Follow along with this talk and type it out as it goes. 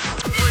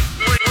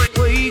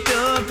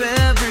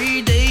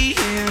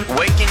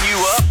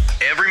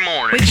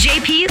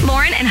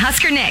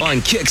Husker Nick. On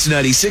Kix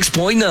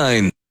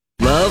 96.9.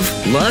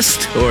 Love,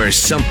 lust, or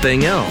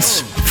something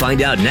else?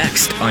 Find out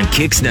next on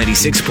Kix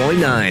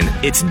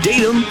 96.9. It's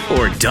Date 'em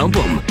or Dump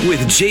 'em with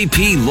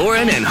JP,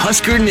 Lauren, and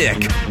Husker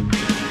Nick.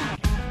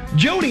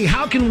 Jody,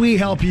 how can we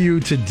help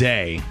you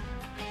today?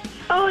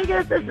 Oh my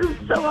gosh, this is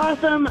so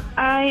awesome.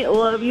 I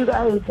love you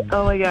guys.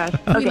 Oh my gosh.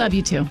 We love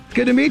you too.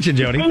 Good to meet you,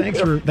 Jody. Thank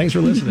Thanks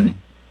for listening.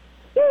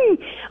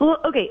 Well,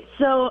 okay,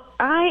 so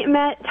I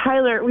met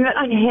Tyler. We met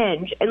on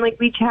Hinge, and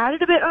we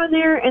chatted a bit on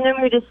there, and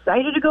then we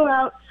decided to go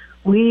out.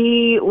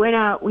 We went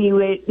out. We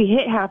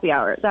hit happy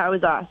hour. That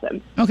was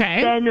awesome.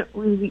 Okay. Then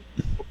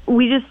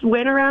we just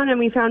went around and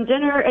we found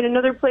dinner at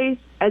another place,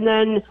 and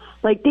then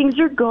things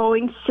are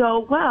going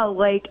so well.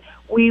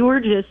 We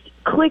were just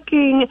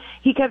clicking.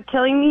 He kept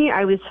telling me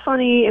I was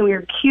funny and we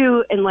were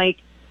cute, and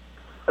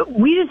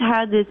we just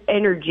had this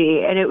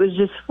energy, and it was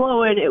just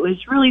flowing. It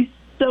was really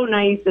so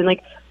nice, and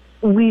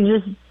we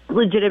just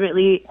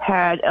legitimately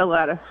had a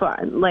lot of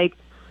fun.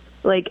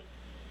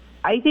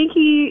 I think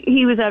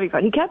he was having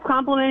fun. He kept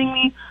complimenting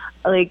me.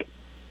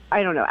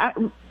 I don't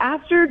know.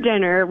 After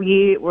dinner,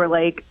 we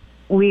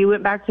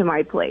went back to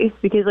my place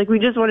because we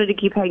just wanted to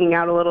keep hanging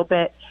out a little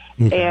bit.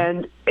 Okay.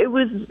 And it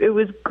was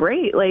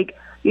great. It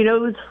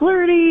was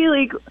flirty.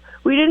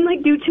 We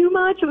didn't do too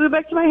much. We went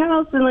back to my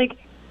house and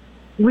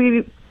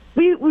we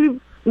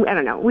I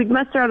don't know. We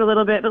messed around a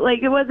little bit, but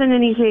it wasn't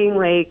anything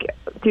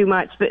too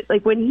much. But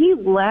when he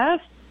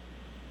left,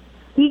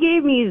 he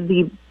gave me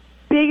the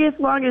biggest,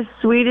 longest,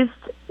 sweetest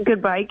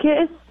goodbye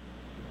kiss,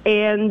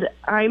 and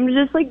I'm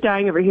just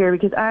dying over here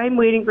because I'm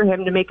waiting for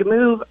him to make a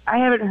move. I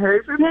haven't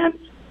heard from him.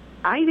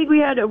 I think we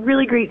had a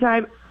really great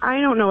time.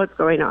 I don't know what's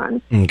going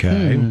on.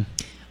 Okay.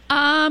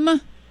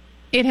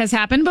 It has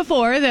happened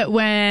before that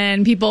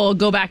when people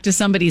go back to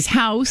somebody's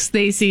house,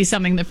 they see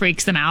something that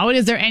freaks them out.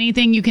 Is there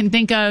anything you can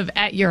think of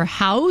at your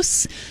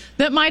house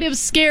that might have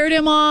scared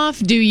him off?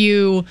 Do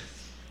you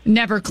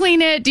never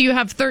clean it? Do you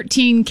have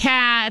 13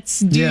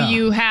 cats? Do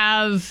you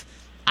have,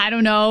 I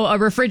don't know, a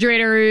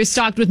refrigerator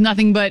stocked with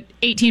nothing but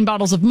 18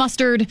 bottles of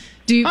mustard?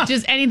 Do you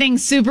just anything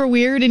super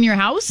weird in your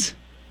house?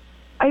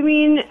 I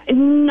mean,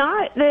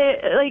 not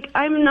that,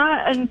 I'm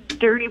not a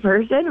dirty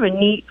person. I'm a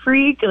neat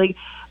freak.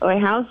 My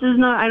house is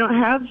not, I don't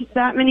have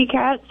that many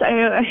cats.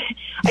 I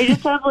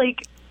just have,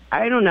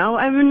 I don't know.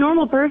 I'm a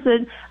normal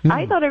person.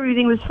 I thought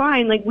everything was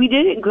fine. We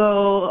didn't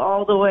go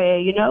all the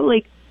way,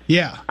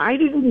 Yeah. I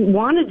didn't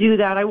want to do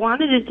that. I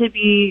wanted it to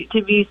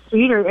be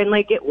sweeter, and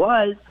it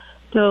was.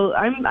 So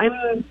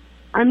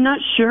I'm not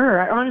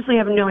sure. I honestly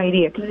have no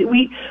idea because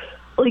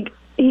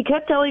he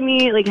kept telling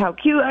me how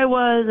cute I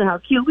was and how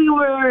cute we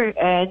were,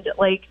 and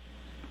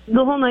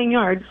the whole 9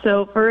 yards.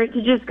 So for it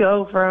to just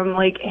go from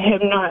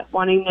him not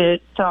wanting to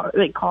talk,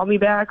 call me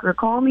back or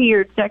call me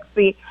or text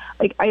me,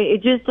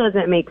 it just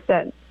doesn't make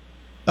sense.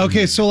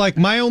 Okay, so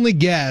my only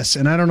guess,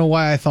 and I don't know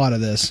why I thought of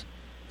this,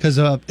 because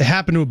it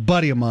happened to a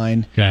buddy of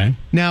mine. Okay.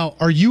 Now,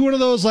 are you one of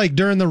those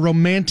during the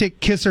romantic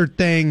kisser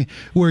thing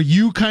where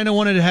you kind of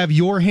wanted to have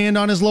your hand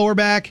on his lower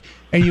back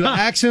and you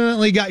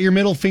accidentally got your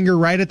middle finger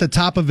right at the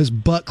top of his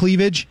butt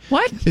cleavage?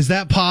 What? Is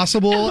that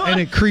possible?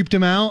 And it creeped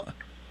him out?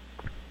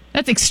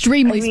 That's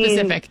extremely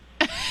specific.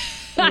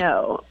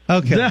 No.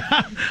 Okay.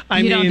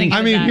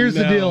 Here's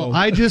the deal.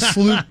 I just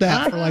slooped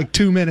that for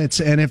 2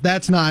 minutes, and if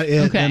that's not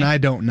it, then I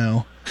don't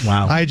know.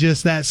 Wow.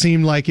 That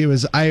seemed like it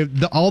was.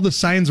 All the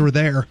signs were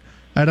there.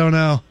 I don't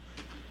know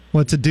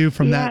what to do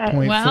from that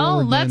point well,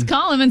 forward. let's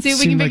call him and see if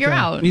we can figure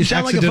out. You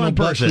sound like a fun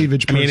person.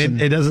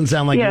 It doesn't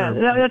sound like you're...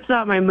 that's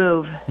not my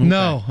move. Okay.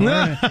 No.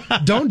 Right.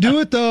 Don't do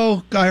it,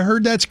 though. I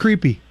heard that's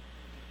creepy.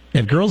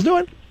 If girls do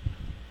it?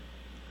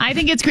 I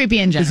think it's creepy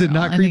in general. Is it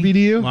not creepy to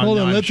you? Well, Hold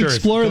on, let's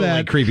explore that.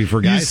 Totally creepy for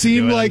guys. You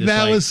seem like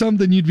that was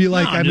something you'd be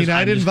like, No,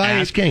 I'd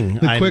invite asking.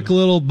 the quick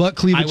little butt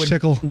cleavage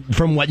tickle.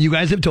 From what you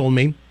guys have told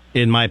me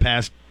in my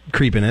past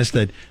creepiness,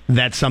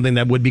 that's something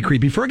that would be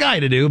creepy for a guy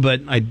to do,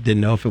 but I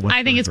didn't know if it was.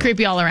 I think it's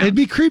creepy all around. It'd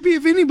be creepy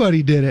if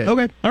anybody did it.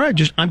 Okay. All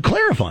right. I'm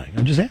clarifying.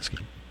 I'm just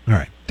asking. All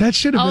right. That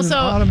should have been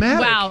automatic.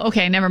 Wow.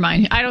 Okay. Never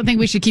mind. I don't think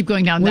we should keep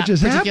going down that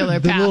particular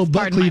path. The little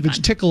butt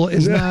cleavage tickle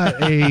is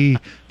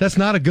that's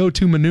not a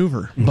go-to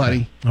maneuver,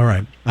 buddy. All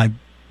right. I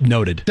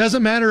noted.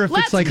 Doesn't matter if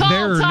it's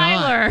there or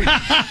Tyler.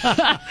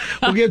 not.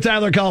 We'll give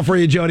Tyler a call for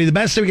you, Jody. The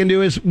best thing we can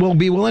do is we'll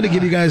be willing to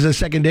give you guys a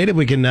second date if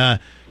we can kind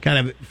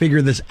of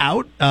figure this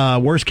out.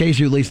 Worst case,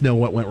 you at least know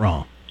what went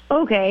wrong.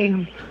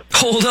 Okay.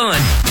 Hold on.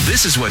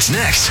 This is what's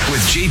next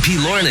with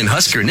JP, Lauren, and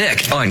Husker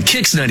Nick on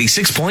Kix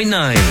 96.9.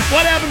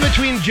 What happened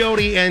between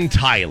Jody and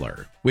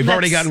Tyler? We've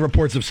already gotten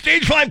reports of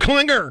stage 5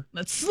 clinger.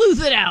 Let's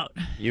sleuth it out.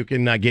 You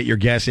can get your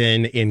guess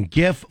in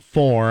GIF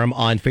form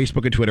on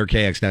Facebook and Twitter,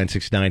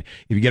 KX969. If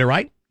you get it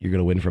right, you're going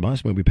to win from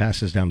us. Movie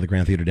passes down to the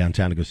Grand Theater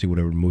downtown to go see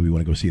whatever movie you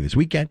want to go see this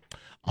weekend.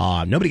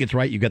 Nobody gets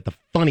right, you get the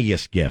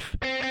funniest GIF.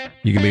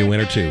 You can be a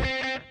winner, too.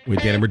 We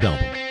get him or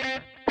dump him.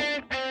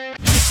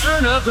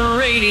 Turn up the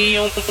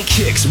radio.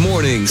 Kix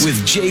Mornings with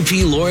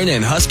JP, Lauren,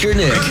 and Husker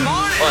Nick. Good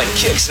morning. On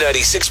Kix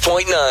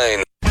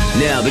 96.9.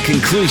 Now the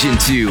conclusion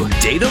to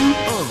Date 'em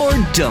or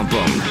Dump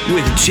 'em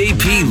with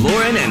JP,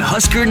 Lauren, and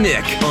Husker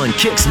Nick on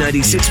Kix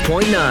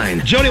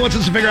 96.9. Jody wants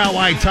us to figure out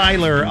why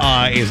Tyler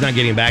is not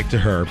getting back to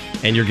her,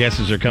 and your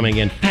guesses are coming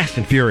in fast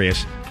and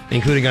furious,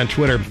 including on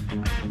Twitter.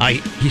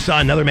 He saw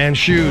another man's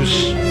shoes.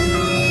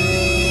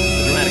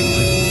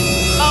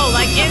 Oh,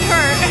 like in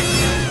her.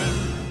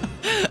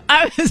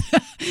 I was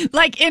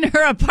like in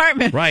her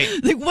apartment. Right.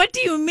 Like, what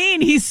do you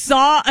mean he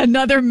saw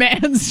another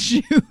man's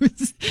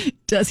shoes?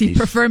 Does he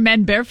prefer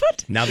men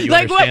barefoot? Now that you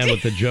like, understand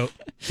what the joke,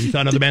 he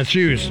saw another man's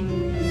shoes.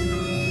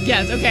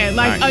 Yes, okay.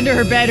 Like right. under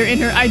her bed or in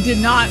her. I did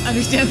not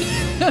understand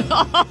that at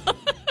all.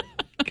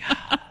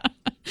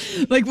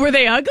 Like, were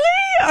they ugly?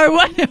 Or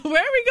what? Where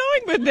are we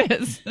going with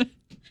this?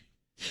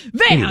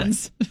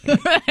 Vans.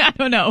 I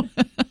don't know.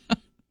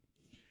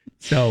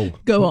 So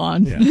Go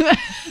on. Yeah.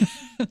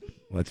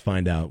 Let's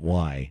find out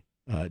why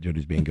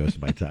Jody's being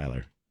ghosted by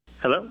Tyler.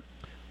 Hello?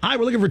 Hi,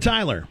 we're looking for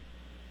Tyler.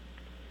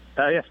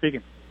 Yeah,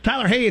 speaking.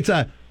 Tyler, hey, it's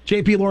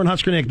JP, Lauren,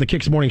 Husker Nick, the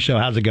Kicks Morning Show.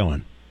 How's it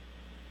going?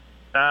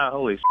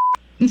 Holy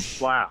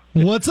wow.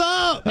 What's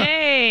up?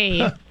 Hey.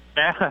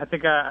 Yeah, I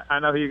think I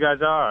know who you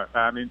guys are.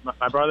 I mean,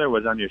 my brother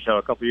was on your show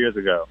a couple years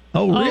ago.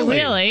 Oh, Oh, really?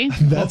 really?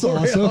 That's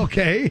awesome.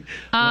 Okay.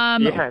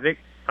 Yeah, I think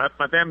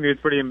my family was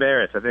pretty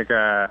embarrassed. I guess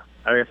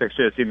I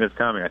should have seen this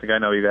coming. I think I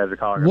know who you guys are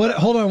calling What?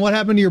 about. Hold on. What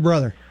happened to your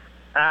brother?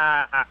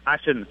 I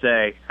shouldn't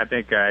say. I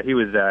think he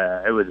was.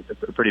 It was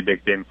a pretty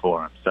big thing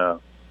for him.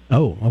 So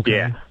Oh, okay.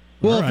 yeah.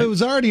 Well, All if right. it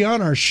was already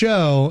on our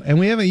show and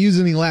we haven't used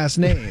any last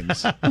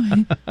names,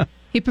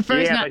 He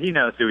prefers Yeah, not. but he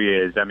knows who he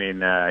is. I mean,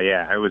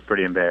 yeah, I was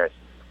pretty embarrassed.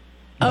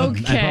 I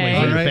probably Okay. hurt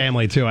your Alright.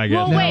 family, too, I guess.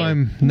 Well, Now wait.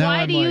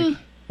 I'm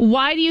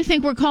Why do you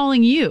think we're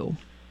calling you?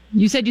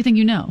 You said you think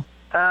you know.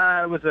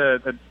 It was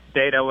a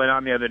date I went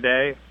on the other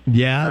day.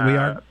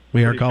 Yeah,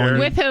 we are pretty calling sure. you.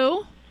 With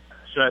who?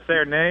 Should I say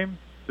her name?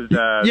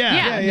 Yeah.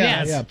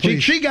 yes. yeah. She,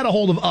 Please. she got a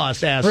hold of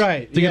us, asked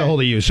Right, to get yeah. a hold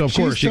of you. So, of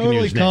course, She's she totally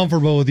can use name.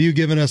 comfortable with you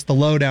giving us the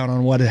lowdown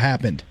on what had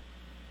happened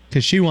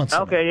because she wants.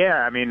 To Okay, yeah.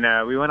 I mean,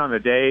 we went on the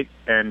date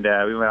and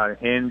we went on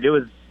Hinge. It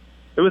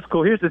was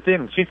cool. Here's the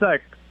thing: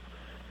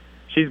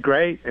 she's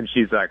great and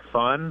she's like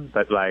fun,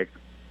 but like,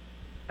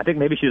 I think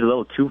maybe she's a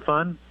little too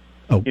fun.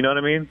 Oh. You know what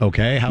I mean?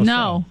 Okay. How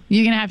No,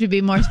 you're gonna have to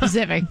be more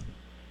specific.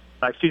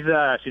 Like she's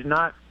not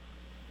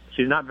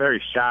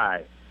very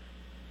shy.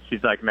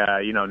 She's like,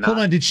 not. Hold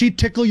on. Did she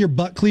tickle your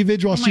butt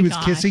cleavage while Oh she my was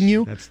gosh. kissing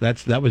you?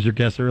 That was your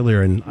guess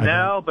earlier. And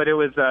No, but it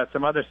was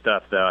some other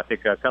stuff though. I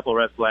think a couple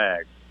red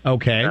flags.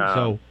 Okay.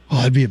 So, Oh,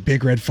 that'd be a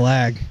big red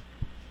flag.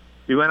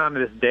 We went on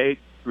this date.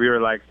 We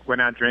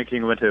went out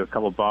drinking, went to a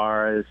couple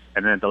bars,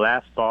 and then at the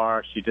last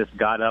bar, she just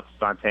got up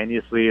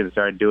spontaneously and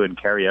started doing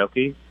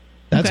karaoke.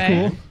 That's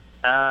Okay. cool.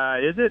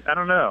 Is it? I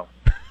don't know.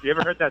 You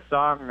ever heard that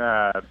song,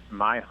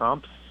 My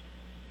Humps?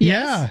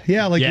 Yeah,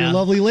 like Yeah. your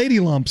lovely lady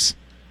lumps.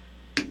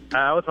 It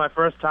was my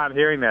first time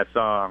hearing that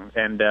song,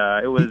 and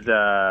it was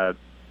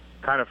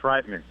kind of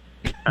frightening.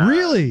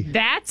 Really?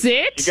 That's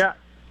it.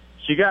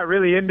 She got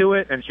really into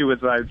it, and she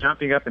was like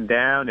jumping up and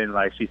down, and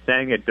like she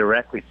sang it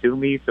directly to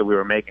me, so we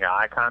were making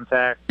eye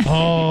contact,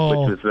 Oh,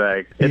 which was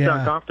like it's yeah.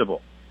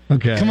 uncomfortable.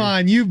 okay. come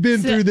on. You've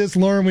been So- through this,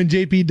 Lauren, when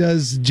JP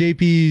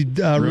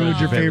ruins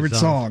your favorite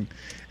song.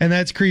 And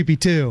that's creepy,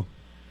 too.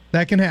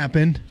 That can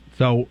happen.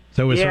 So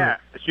is Yeah,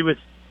 her.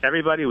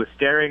 everybody was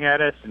staring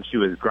at us, and she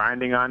was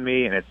grinding on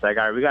me, and it's like,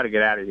 all right, we got to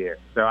get out of here.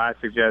 So I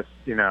suggest,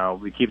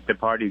 we keep the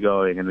party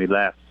going, and we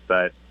left.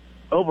 But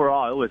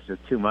overall, it was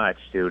just too much,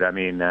 dude. I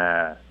mean,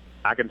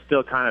 I can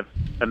still kind of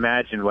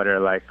imagine what her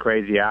like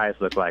crazy eyes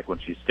look like when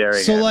she's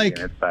staring So, at like,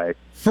 me. And it's like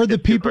For the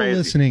it's too people crazy.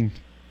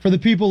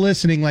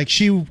 listening, like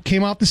she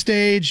came off the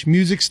stage,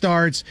 music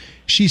starts,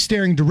 she's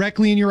staring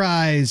directly in your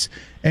eyes,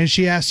 and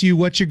she asks you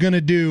what you're going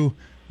to do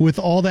with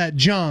all that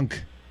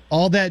junk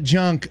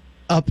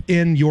up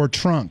in your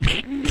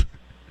trunk.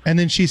 And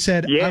then she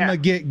said, Yeah. I'm going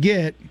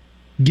to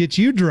get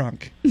you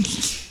drunk.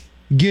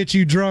 Get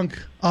you drunk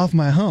off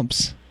my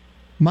humps.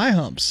 My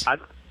humps.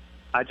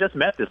 I just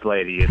met this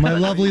lady. My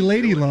lovely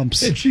lady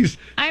lumps. And she's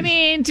I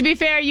mean, to be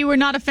fair, you were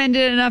not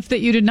offended enough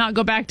that you did not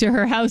go back to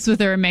her house with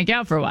her and make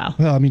out for a while.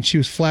 Well, I mean, she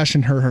was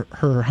flashing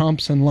her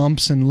humps and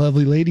lumps and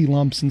lovely lady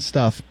lumps and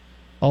stuff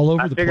all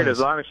over I the figured place. as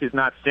long as she's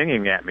not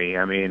singing at me,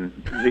 I mean,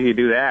 you could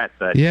do that.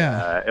 But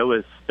Yeah. it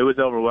was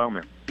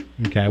overwhelming.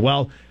 okay.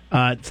 Well,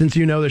 since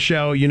you know the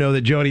show, you know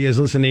that Jody is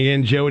listening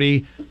in.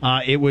 Jody,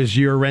 it was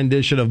your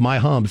rendition of My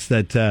Humps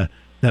that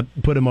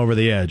put him over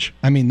the edge.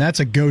 I mean, that's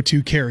a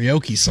go-to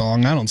karaoke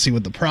song. I don't see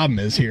what the problem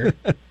is here.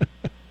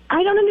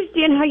 I don't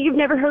understand how you've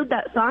never heard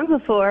that song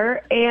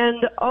before,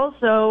 and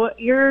also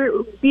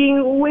you're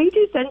being way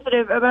too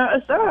sensitive about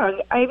a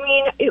song. I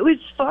mean, it was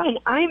fun.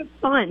 I'm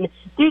fun.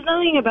 There's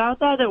nothing about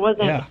that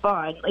wasn't Yeah.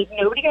 fun. Like,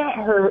 nobody got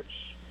hurt.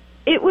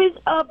 It was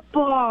a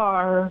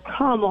bar.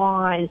 Come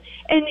on.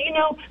 And,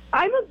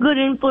 I'm a good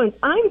influence.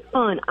 I'm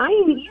fun.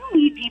 You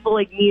need people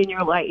like me in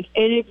your life.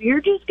 And if you're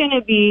just going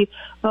to be,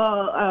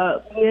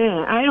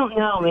 I don't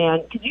know, man.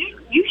 'Cause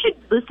you should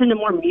listen to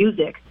more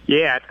music.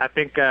 Yeah, I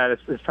think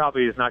this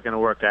probably is not going to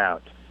work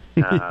out.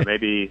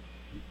 Maybe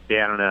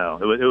Yeah, I don't know.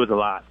 It was a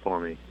lot for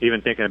me.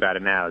 Even thinking about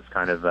it now, it's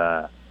kind of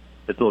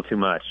it's a little too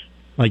much.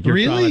 Like you're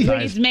Really?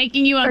 traumatized. It's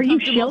making you you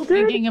uncomfortable sheltered?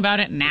 thinking about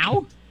it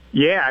now?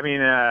 Yeah, I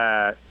mean,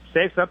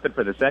 save something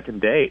for the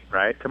second date,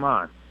 right? Come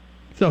on,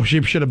 So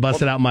she should have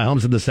busted out my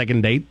humps at the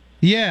second date.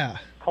 Yeah.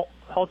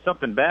 hold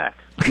something back.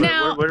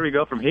 Now- Where do we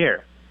go from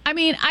here? I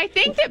mean, I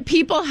think that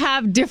people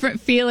have different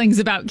feelings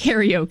about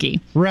karaoke.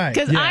 Right.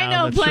 Because I Yeah,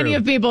 know that's plenty true.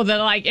 of people that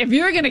are like, if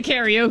you're going to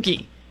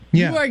karaoke,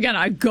 Yeah. you are going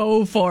to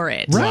go for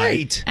it.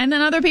 Right. And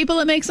then other people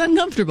it makes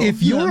uncomfortable.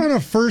 If you're on a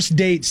first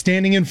date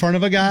standing in front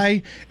of a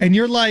guy and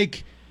you're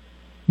like,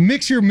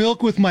 mix your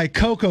milk with my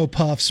Cocoa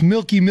Puffs,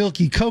 milky,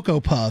 milky Cocoa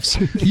Puffs,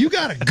 you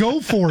got to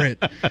go for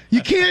it.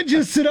 You can't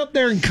just sit up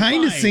there and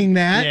kind of sing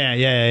that.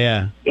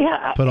 Yeah.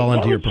 Yeah. Put all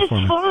into that your was just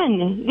performance.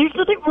 fun. There's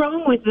nothing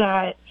wrong with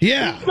that.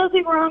 Yeah. There's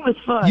nothing wrong with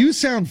fun. You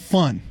sound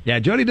fun. Yeah,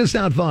 Jody does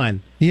sound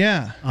fun.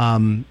 Yeah.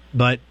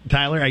 But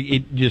Tyler,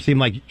 it just seemed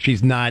like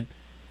she's not.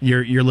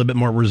 You're a little bit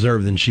more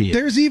reserved than she is.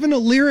 There's even a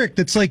lyric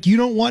that's like, you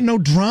don't want no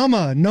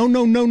drama.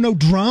 No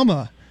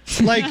drama.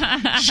 Like,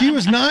 she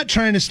was not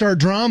trying to start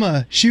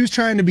drama. She was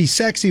trying to be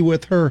sexy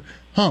with her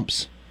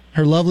humps,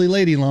 her lovely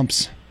lady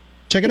lumps.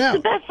 Check it the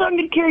out. best song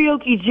to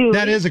karaoke, too.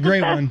 That is a great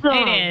It's the one. best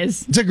song. it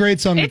is. It's a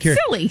great song It's to carry.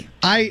 silly.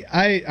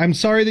 I'm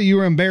sorry that you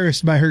were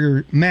embarrassed by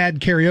her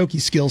mad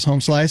karaoke skills, Home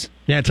Slice.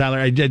 Yeah, Tyler,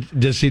 it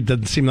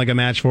doesn't seem like a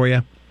match for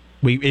you.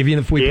 Even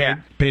if we Yeah.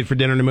 paid for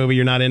dinner and a movie,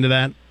 you're not into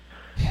that.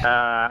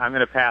 I'm going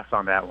to pass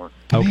on that one.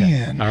 Okay,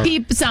 Man. all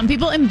right. Some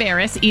people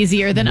embarrass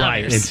easier than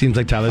Right. others. It seems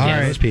like Tyler's All one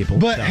of right. those people.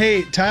 But so.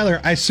 hey, Tyler,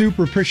 I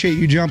super appreciate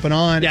you jumping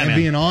on Yeah, and man.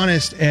 being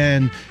honest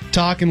and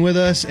talking with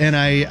us. And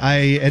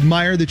I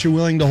admire that you're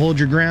willing to hold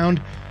your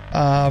ground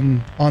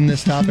on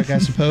this topic, I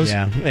suppose.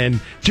 Yeah, and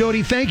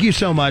Jody, thank you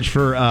so much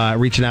for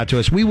reaching out to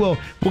us. We'll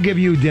give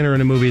you dinner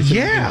and a movie. So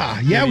Yeah,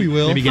 we can yeah, we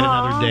will. Maybe get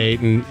another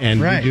date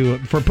and Right. do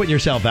for putting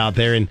yourself out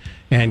there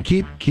and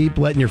keep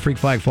letting your freak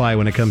flag fly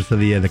when it comes to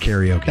the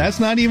karaoke. That's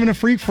not even a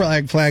freak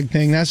flag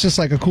thing. That's just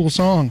like a cool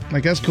song.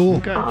 Like, that's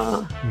cool.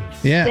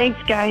 Yeah. Thanks,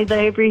 guys.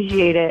 I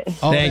appreciate it.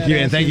 All Thank that you,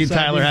 and ass thank you, inside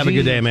Tyler. them Have a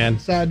good day, jeans. man.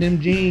 Inside them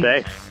jeans.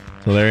 Thanks.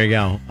 So there you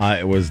go.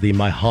 It was the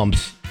My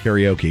Humps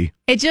karaoke.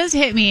 It just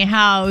hit me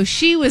how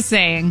she was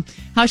saying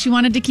how she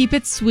wanted to keep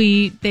it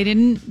sweet. They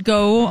didn't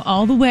go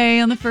all the way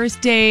on the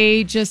first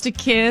date, just a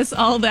kiss,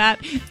 all that.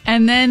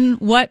 And then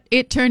what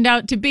it turned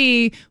out to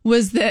be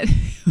was that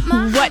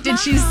what did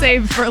she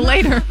save for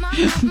later by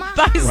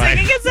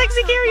singing a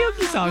sexy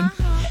karaoke song?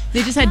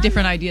 They just had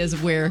different ideas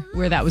of where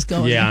that was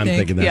going. Yeah, I I'm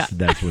think. thinking Yeah.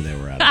 that's where they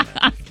were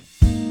at.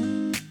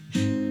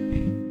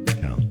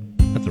 No,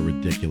 that's a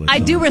ridiculous. I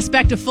do song.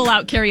 respect a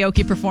full-out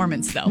karaoke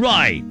performance, though.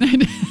 Right.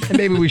 And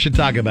maybe we should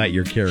talk about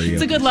your karaoke.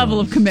 It's a good level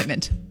of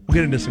commitment. We'll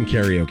get into some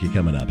karaoke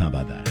coming up. How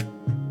about that?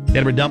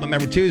 Get a dump them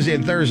every Tuesday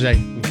and Thursday.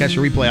 Catch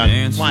the replay on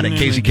at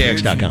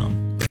KZKX.com.